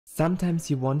Sometimes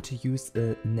you want to use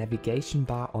a navigation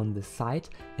bar on the side,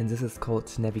 and this is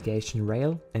called navigation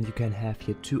rail, and you can have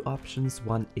here two options,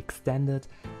 one extended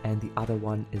and the other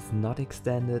one is not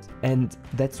extended, and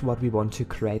that's what we want to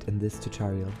create in this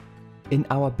tutorial. In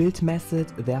our build method,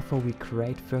 therefore, we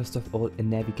create first of all a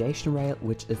navigation rail,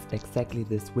 which is exactly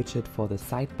this widget for the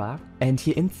sidebar, and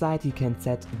here inside you can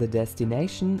set the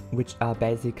destination, which are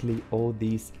basically all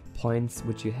these points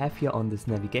which you have here on this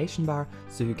navigation bar,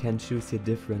 so you can choose here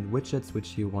different widgets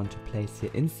which you want to place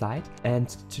here inside. And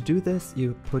to do this,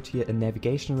 you put here a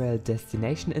navigation rail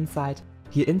destination inside.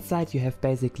 Here inside you have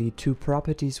basically two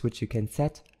properties which you can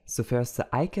set. So first the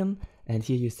icon, and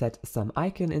here you set some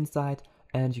icon inside,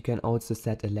 and you can also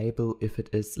set a label if it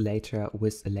is later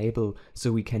with a label,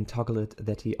 so we can toggle it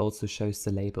that he also shows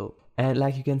the label. And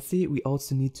like you can see, we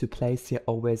also need to place here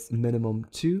always minimum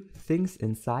 2 things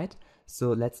inside.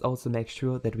 So let's also make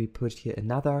sure that we put here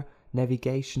another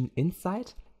navigation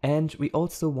inside, and we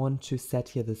also want to set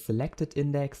here the selected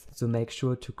index, so make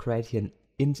sure to create here an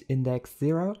int index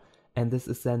 0, and this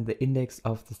is then the index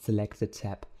of the selected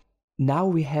tab. Now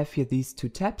we have here these two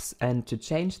tabs, and to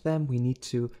change them we need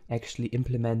to actually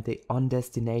implement the on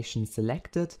destination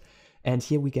selected, and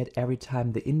here we get every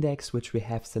time the index which we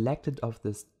have selected of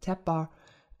this tab bar.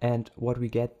 And what we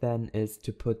get then is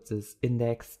to put this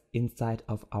index inside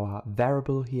of our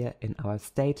variable here in our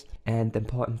state. And the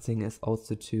important thing is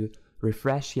also to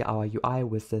refresh here our UI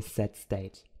with the set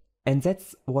state. And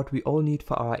that's what we all need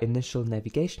for our initial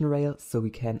navigation rail. So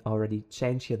we can already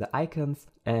change here the icons.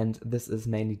 And this is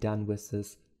mainly done with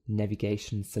this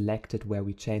navigation selected, where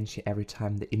we change here every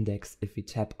time the index if we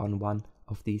tap on one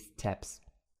of these tabs.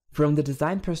 From the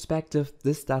design perspective,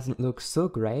 this doesn't look so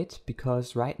great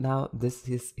because right now this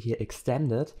is here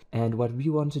extended, and what we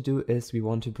want to do is we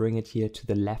want to bring it here to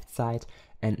the left side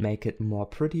and make it more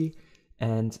pretty,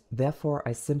 and therefore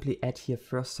I simply add here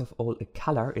first of all a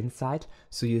color inside,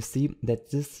 so you see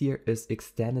that this here is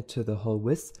extended to the whole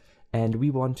width, and we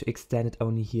want to extend it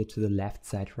only here to the left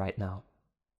side right now.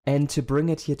 And to bring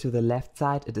it here to the left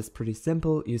side, it is pretty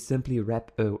simple. You simply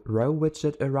wrap a row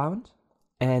widget around,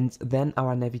 and then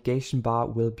our navigation bar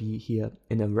will be here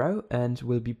in a row and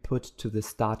will be put to the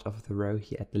start of the row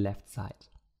here at the left side.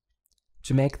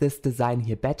 To make this design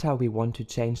here better, we want to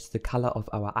change the color of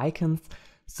our icons.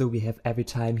 So we have every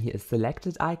time here a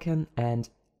selected icon and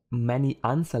many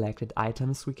unselected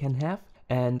items we can have.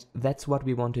 And that's what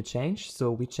we want to change.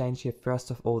 So we change here first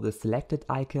of all the selected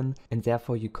icon, and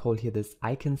therefore you call here this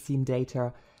icon theme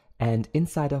data. And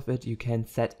inside of it you can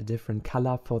set a different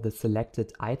color for the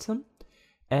selected item.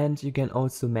 And you can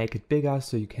also make it bigger,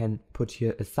 so you can put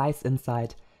here a size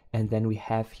inside, and then we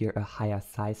have here a higher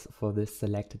size for this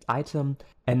selected item.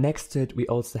 And next to it we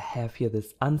also have here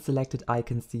this unselected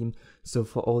icon theme, so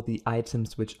for all the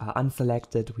items which are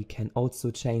unselected we can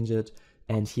also change it.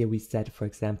 And here we set, for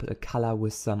example, a color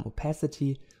with some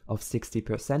opacity of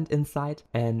 60% inside,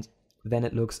 and then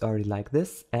it looks already like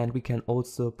this. And we can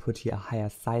also put here a higher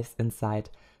size inside,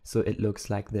 so it looks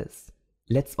like this.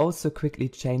 Let's also quickly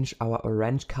change our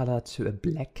orange color to a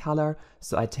black color.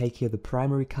 So I take here the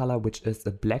primary color, which is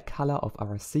the black color of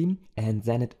our theme, and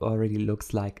then it already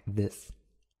looks like this.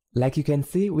 Like you can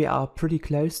see, we are pretty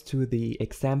close to the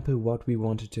example what we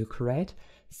wanted to create.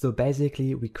 So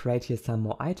basically we create here some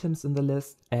more items in the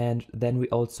list, and then we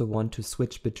also want to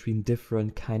switch between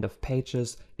different kind of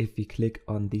pages if we click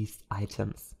on these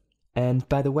items. And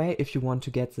by the way, if you want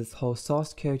to get this whole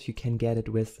source code, you can get it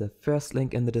with the first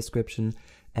link in the description,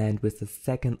 and with the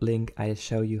second link I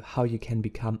show you how you can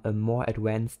become a more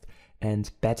advanced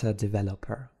and better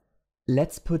developer.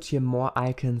 Let's put here more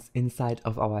icons inside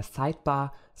of our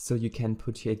sidebar, so you can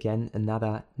put here again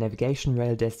another navigation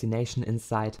rail destination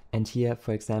inside, and here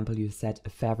for example you set a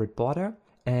favorite border,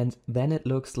 and then it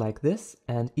looks like this.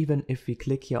 And even if we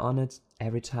click here on it,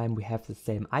 every time we have the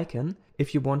same icon.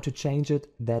 If you want to change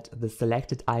it that the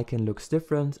selected icon looks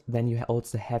different, then you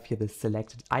also have here the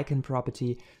selected icon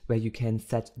property, where you can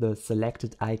set the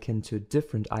selected icon to a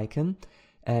different icon.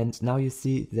 And now you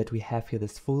see that we have here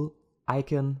this full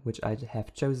icon, which I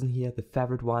have chosen here, the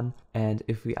favorite one. And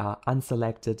if we are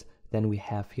unselected, then we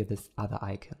have here this other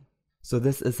icon. So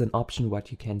this is an option what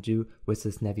you can do with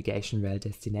this navigation rail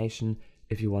destination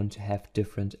if you want to have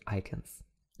different icons.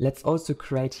 Let's also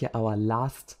create here our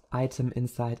last item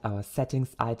inside our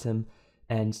settings item,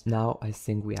 and now I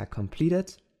think we are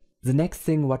completed. The next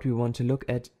thing what we want to look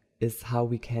at is how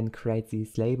we can create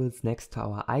these labels next to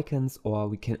our icons, or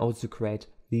we can also create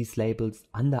these labels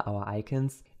under our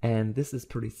icons, and this is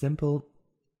pretty simple.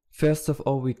 First of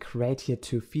all, we create here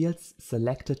two fields,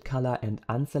 selected color and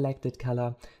unselected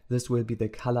color. This will be the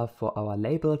color for our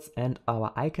labels and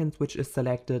our icons which is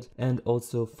selected, and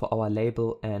also for our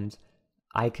label and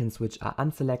icons which are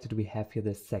unselected we have here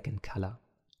the second color.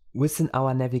 Within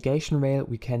our navigation rail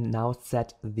we can now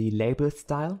set the label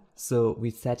style. So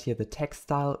we set here the text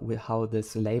style with how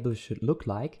this label should look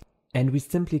like. And we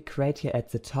simply create here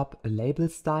at the top a label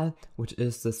style, which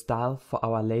is the style for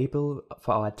our label,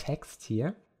 for our text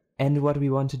here. And what we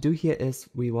want to do here is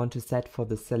we want to set for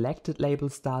the selected label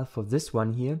style for this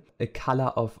one here a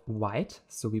color of white.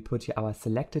 So we put here our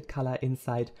selected color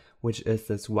inside, which is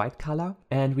this white color.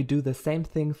 And we do the same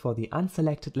thing for the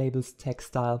unselected labels text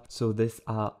style. So these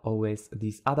are always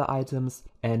these other items.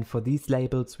 And for these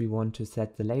labels, we want to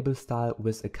set the label style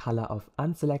with a color of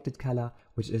unselected color,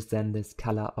 which is then this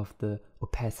color of the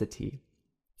opacity.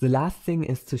 The last thing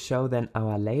is to show then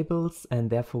our labels,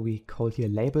 and therefore we call here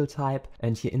label type,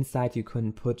 and here inside you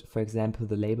can put, for example,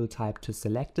 the label type to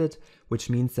selected, which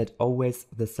means that always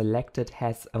the selected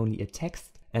has only a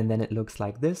text, and then it looks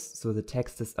like this. So the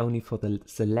text is only for the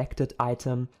selected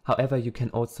item. However, you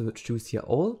can also choose here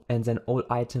all, and then all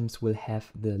items will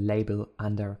have the label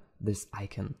under this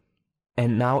icon.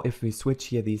 And now if we switch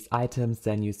here these items,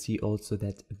 then you see also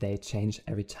that they change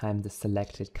every time the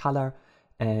selected color.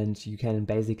 And you can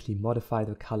basically modify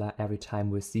the color every time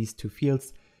with these two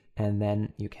fields, and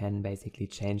then you can basically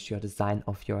change your design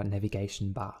of your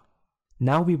navigation bar.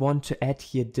 Now we want to add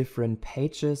here different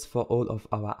pages for all of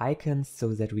our icons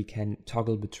so that we can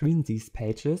toggle between these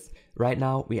pages. Right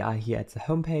now we are here at the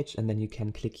home page, and then you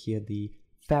can click here the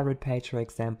favorite page, for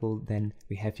example. Then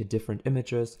we have here different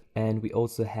images, and we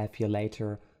also have here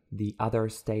later the other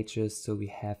stages. So we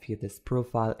have here this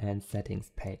profile and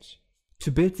settings page. To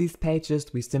build these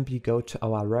pages, we simply go to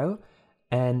our row,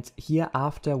 and here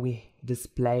after we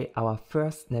display our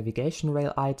first navigation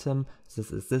rail item, so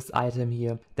this is this item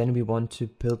here, then we want to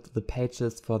build the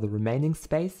pages for the remaining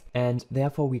space, and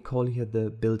therefore we call here the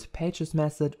build pages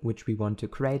method, which we want to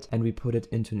create, and we put it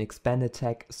into an expanded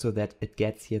tag so that it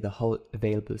gets here the whole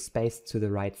available space to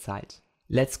the right side.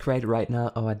 Let's create right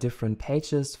now our different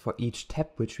pages for each tab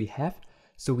which we have.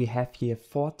 So we have here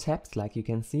 4 tabs like you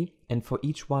can see, and for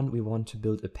each one we want to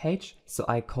build a page. So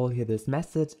I call here this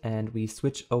method, and we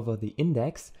switch over the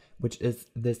index, which is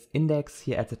this index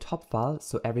here at the top file.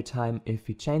 So every time if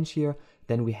we change here,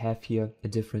 then we have here a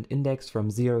different index from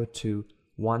 0 to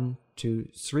 1, 2,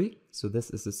 3. So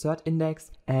this is the third index,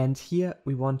 and here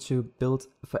we want to build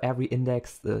for every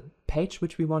index the page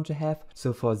which we want to have.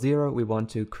 So for 0 we want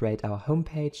to create our home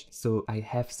page. So I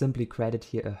have simply created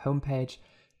here a home page.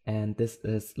 And this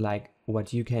is like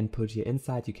what you can put here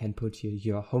inside. You can put here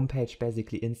your homepage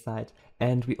basically inside.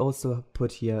 And we also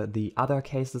put here the other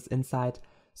cases inside.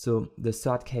 So the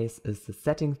third case is the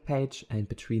settings page, and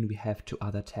between we have 2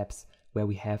 other tabs where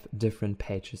we have different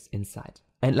pages inside.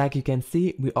 And like you can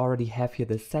see, we already have here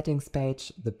the settings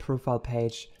page, the profile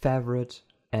page, favorite,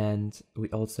 and we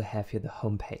also have here the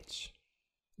home page.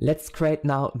 Let's create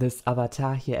now this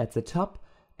avatar here at the top.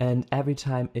 And every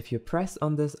time if you press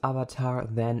on this avatar,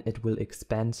 then it will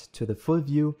expand to the full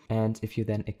view. And if you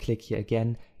then click here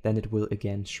again, then it will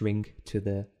again shrink to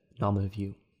the normal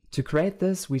view. To create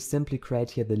this, we simply create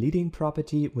here the leading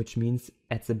property, which means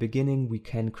at the beginning we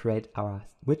can create our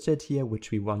widget here,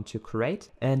 which we want to create.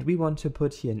 And we want to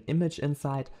put here an image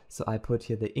inside. So I put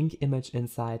here the ink image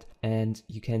inside, and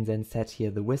you can then set here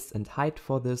the width and height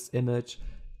for this image.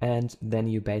 And then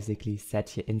you basically set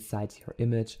here inside your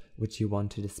image which you want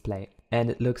to display.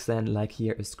 And it looks then like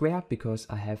here a square, because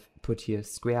I have put here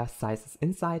square sizes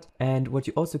inside. And what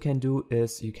you also can do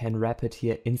is you can wrap it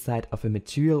here inside of a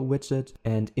material widget,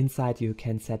 and inside you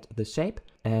can set the shape,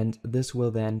 and this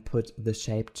will then put the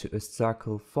shape to a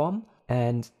circle form.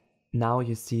 And now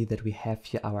you see that we have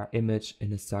here our image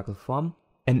in a circle form.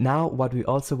 And now what we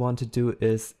also want to do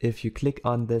is, if you click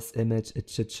on this image, it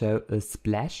should show a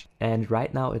splash. And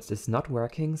right now it is not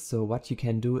working. So what you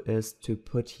can do is to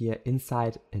put here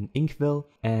inside an inkville,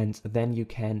 and then you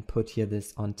can put here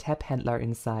this on tab handler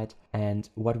inside. And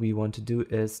what we want to do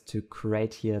is to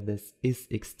create here this is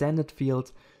extended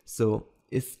field. So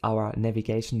is our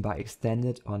navigation bar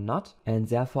extended or not? And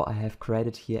therefore I have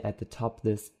created here at the top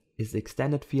this is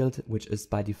extended field, which is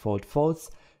by default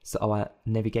false. So our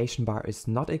navigation bar is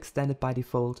not extended by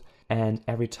default, and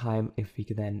every time if we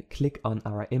then click on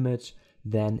our image,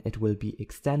 then it will be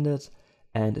extended.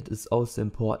 And it is also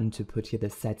important to put here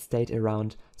the set state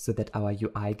around so that our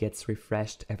UI gets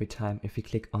refreshed every time if we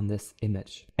click on this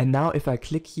image. And now if I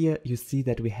click here, you see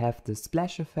that we have the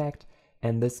splash effect,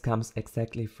 and this comes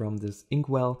exactly from this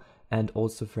inkwell and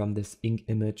also from this ink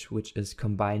image, which is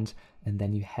combined, and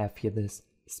then you have here this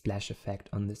splash effect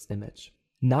on this image.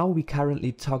 Now we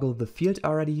currently toggle the field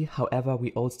already, however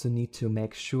we also need to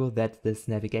make sure that this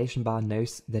navigation bar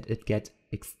knows that it gets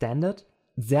extended.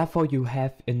 Therefore you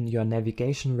have in your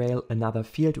navigation rail another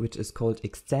field which is called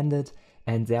extended,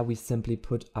 and there we simply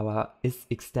put our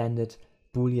isExtended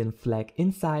boolean flag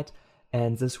inside,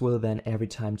 and this will then every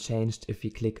time change if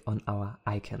we click on our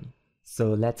icon.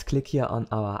 So let's click here on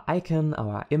our icon,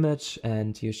 our image,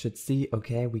 and you should see,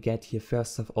 okay, we get here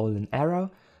first of all an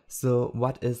error. So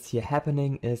what is here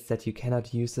happening is that you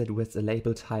cannot use it with a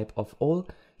label type of all.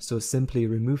 So simply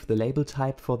remove the label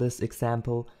type for this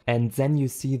example, and then you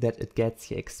see that it gets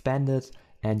here expanded,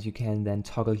 and you can then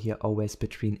toggle here always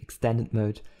between extended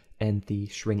mode and the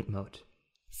shrink mode.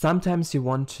 Sometimes you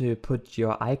want to put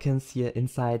your icons here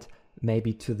inside,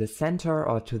 maybe to the center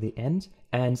or to the end,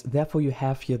 and therefore you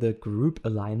have here the group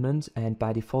alignment, and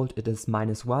by default it is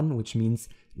 -1, which means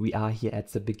we are here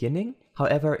at the beginning.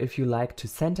 However, if you like to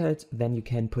center it, then you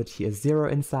can put here 0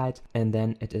 inside, and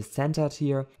then it is centered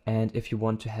here, and if you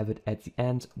want to have it at the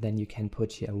end, then you can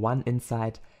put here 1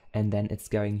 inside, and then it's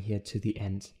going here to the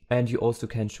end. And you also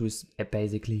can choose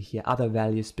basically here other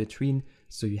values between,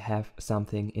 so you have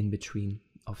something in between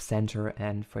of center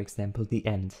and, for example, the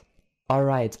end.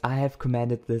 Alright, I have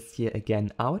commented this here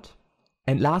again out.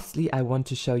 And lastly, I want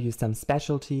to show you some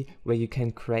specialty where you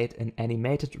can create an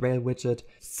animated rail widget.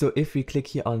 So if we click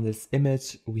here on this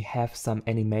image, we have some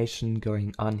animation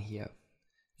going on here.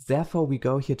 Therefore, we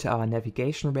go here to our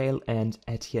navigation rail and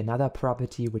add here another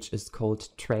property which is called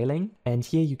trailing. And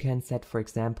here you can set, for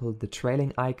example, the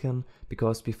trailing icon,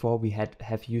 because before we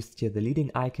have used here the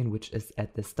leading icon, which is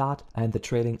at the start, and the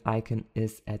trailing icon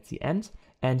is at the end.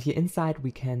 And here inside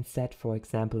we can set, for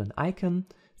example, an icon.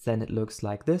 Then it looks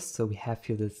like this. So we have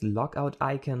here this logout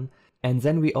icon, and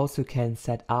then we also can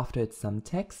set after it some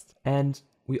text, and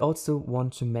we also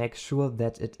want to make sure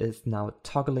that it is now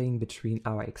toggling between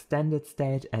our extended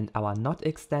state and our not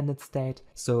extended state.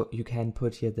 So you can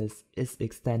put here this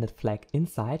isExtended flag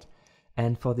inside,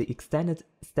 and for the extended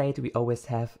state we always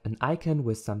have an icon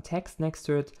with some text next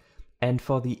to it, and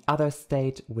for the other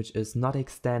state which is not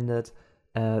extended,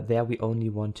 there we only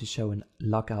want to show an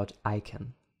logout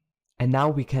icon. And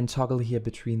now we can toggle here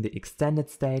between the extended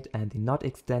state and the not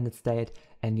extended state,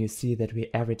 and you see that we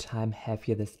every time have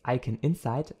here this icon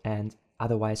inside, and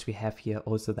otherwise we have here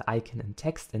also the icon and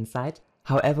text inside.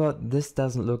 However, this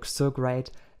doesn't look so great,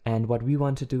 and what we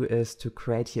want to do is to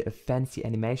create here a fancy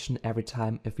animation every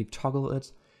time if we toggle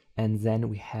it, and then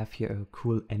we have here a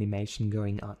cool animation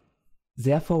going on.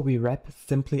 Therefore we wrap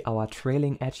simply our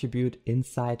trailing attribute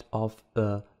inside of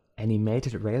a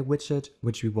animated rail widget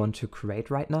which we want to create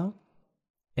right now.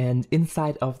 And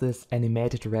inside of this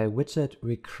animated rail widget,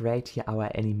 we create here our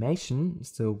animation.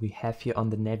 So we have here on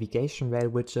the navigation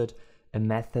rail widget a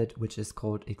method which is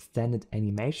called extended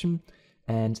animation.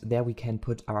 And there we can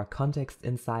put our context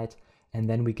inside, and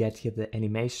then we get here the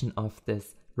animation of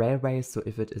this railway. So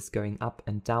if it is going up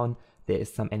and down, there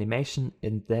is some animation,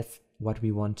 and that's what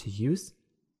we want to use.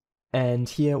 And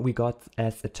here we got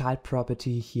as a child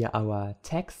property here our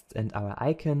text and our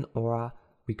icon, or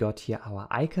we got here our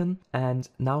icon, and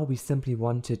now we simply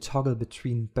want to toggle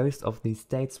between both of these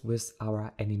states with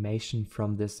our animation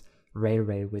from this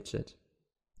railway widget.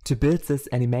 To build this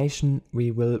animation, we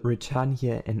will return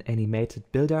here an animated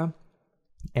builder,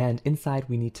 and inside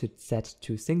we need to set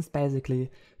two things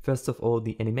basically. First of all,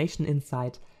 the animation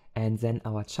inside, and then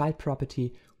our child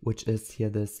property, which is here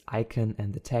this icon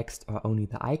and the text, or only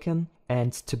the icon.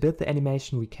 And to build the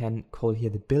animation, we can call here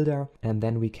the builder, and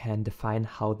then we can define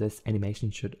how this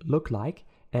animation should look like.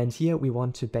 And here we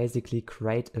want to basically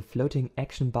create a floating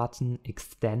action button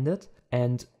extended,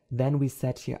 and then we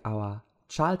set here our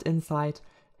child inside,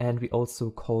 and we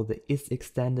also call the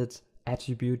isExtended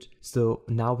attribute. So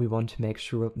now we want to make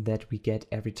sure that we get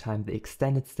every time the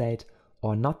extended state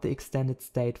or not the extended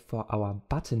state for our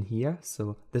button here.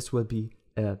 So this will be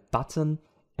a button,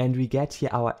 and we get here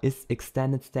our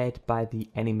isExtended state by the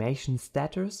animation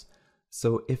status.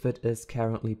 So if it is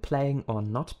currently playing or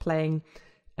not playing,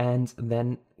 and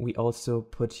then we also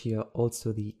put here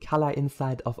also the color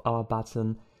inside of our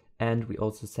button, and we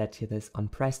also set here this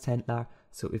onPressed handler.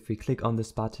 So if we click on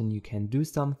this button, you can do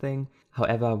something.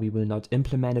 However, we will not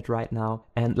implement it right now.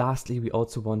 And lastly, we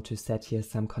also want to set here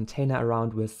some container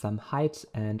around with some height,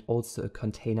 and also a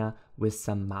container with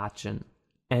some margin.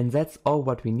 And that's all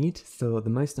what we need. So the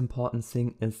most important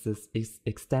thing is this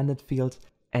isExtended field.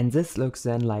 And this looks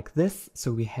then like this.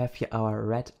 So we have here our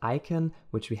red icon,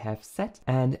 which we have set.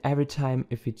 And every time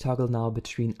if we toggle now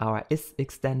between our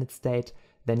isExtended state,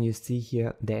 then you see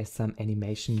here there is some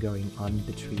animation going on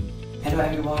between. Hello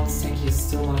everyone, thank you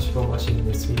so much for watching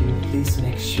this video. Please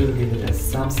make sure to give it a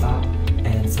thumbs up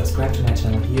and subscribe to my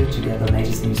channel here to get the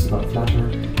latest news about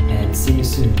Flutter, and see you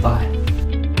soon. Bye!